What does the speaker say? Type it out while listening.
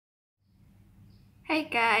Hey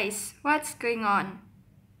guys, what's going on?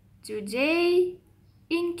 Today,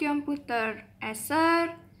 in computer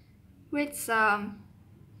essay with some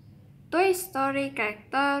Toy Story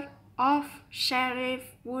character of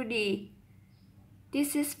Sheriff Woody.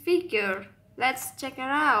 This is figure. Let's check it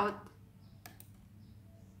out.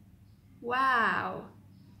 Wow!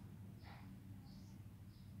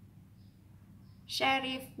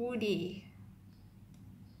 Sheriff Woody.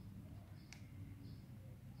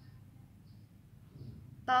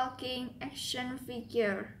 Talking action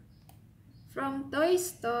figure from Toy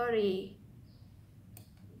Story.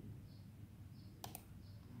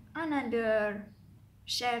 Another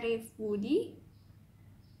Sheriff Woody.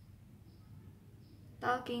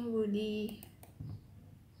 Talking Woody.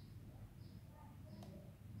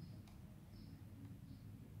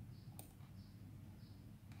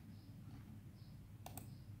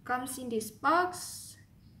 Comes in this box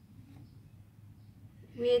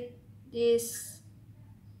with this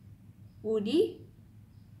Woody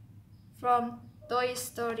from Toy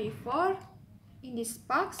Story 4 in this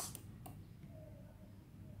box.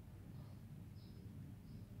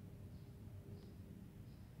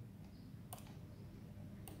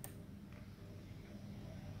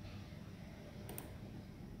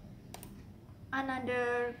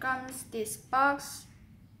 Another comes this box,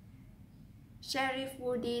 Sheriff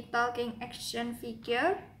Woody talking action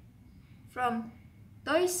figure from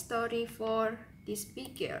Toy Story 4 this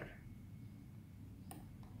figure.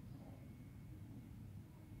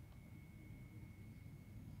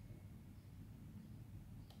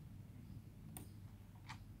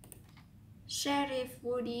 Sheriff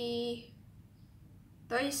Woody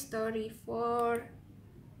Toy Story 4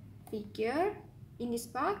 figure in this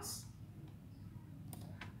box.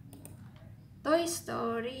 Toy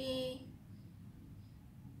Story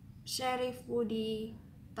Sheriff Woody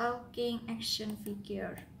talking action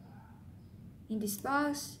figure in this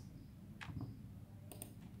box.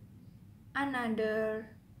 Another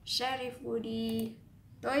Sheriff Woody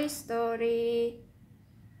Toy Story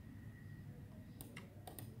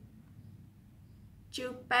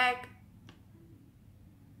 2-pack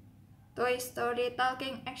Toy Story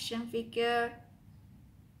talking action figure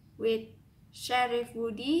with Sheriff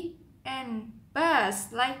Woody and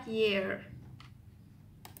Buzz Lightyear.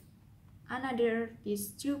 Another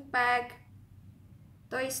is 2-pack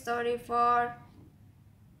Toy Story 4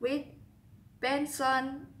 with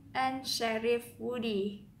Benson and Sheriff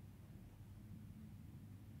Woody,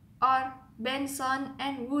 or Benson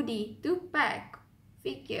and Woody 2-pack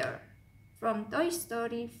figure from Toy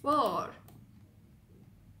Story 4.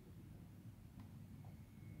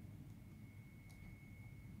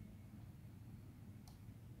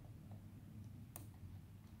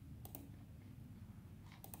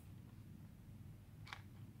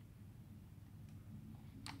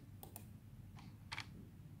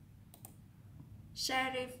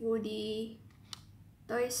 Sheriff Woody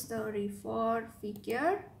Toy Story 4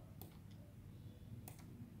 figure.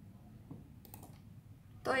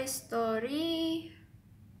 Toy Story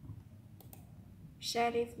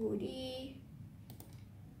Sheriff Woody.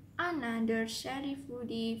 Another Sheriff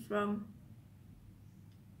Woody from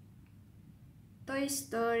Toy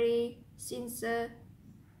Story since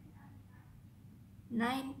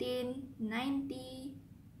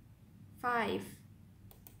 1995.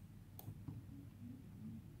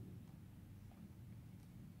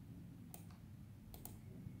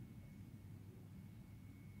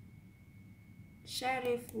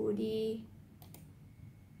 Sheriff Woody.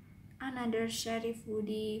 Another Sheriff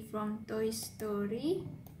Woody from Toy Story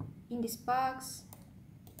in this box.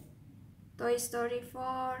 Toy Story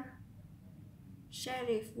 4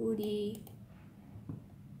 Sheriff Woody.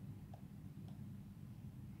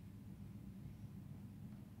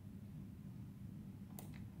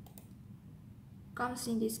 Comes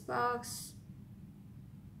in this box,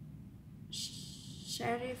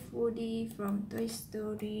 Sheriff Woody from Toy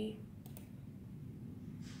Story.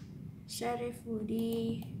 Sheriff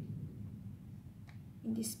Woody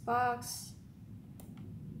in this box.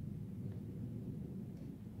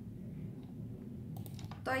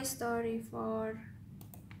 Toy Story 4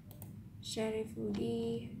 Sheriff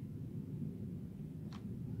Woody.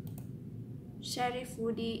 Sheriff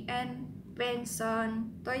Woody and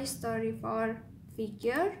Benson Toy Story 4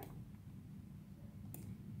 figure.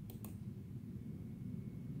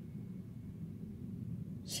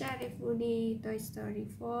 Sheriff Woody Toy Story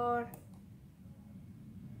 4.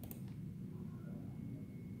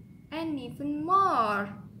 And even more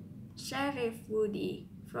Sheriff Woody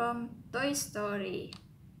from Toy Story.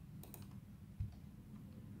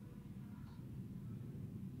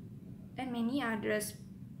 And many others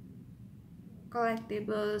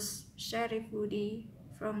collectibles Sheriff Woody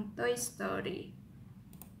from Toy Story.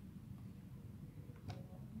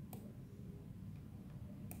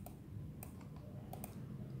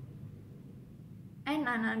 And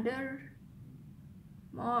another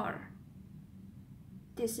more.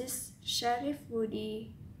 This is Sheriff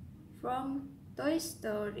Woody from Toy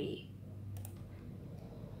Story.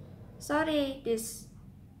 Sorry, this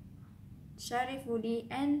Sheriff Woody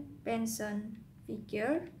and Benson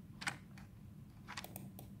figure.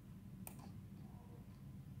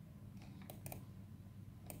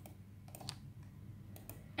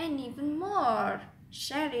 And even more,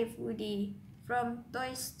 Sheriff Woody from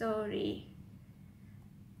Toy Story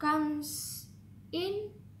comes in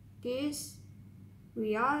this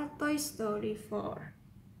real Toy Story 4.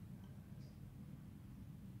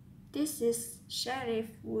 This is Sheriff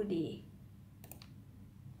Woody.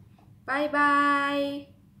 Bye bye!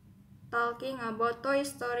 Talking about Toy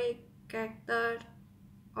Story character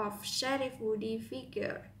of Sheriff Woody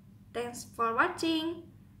figure. Thanks for watching.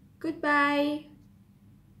 Goodbye.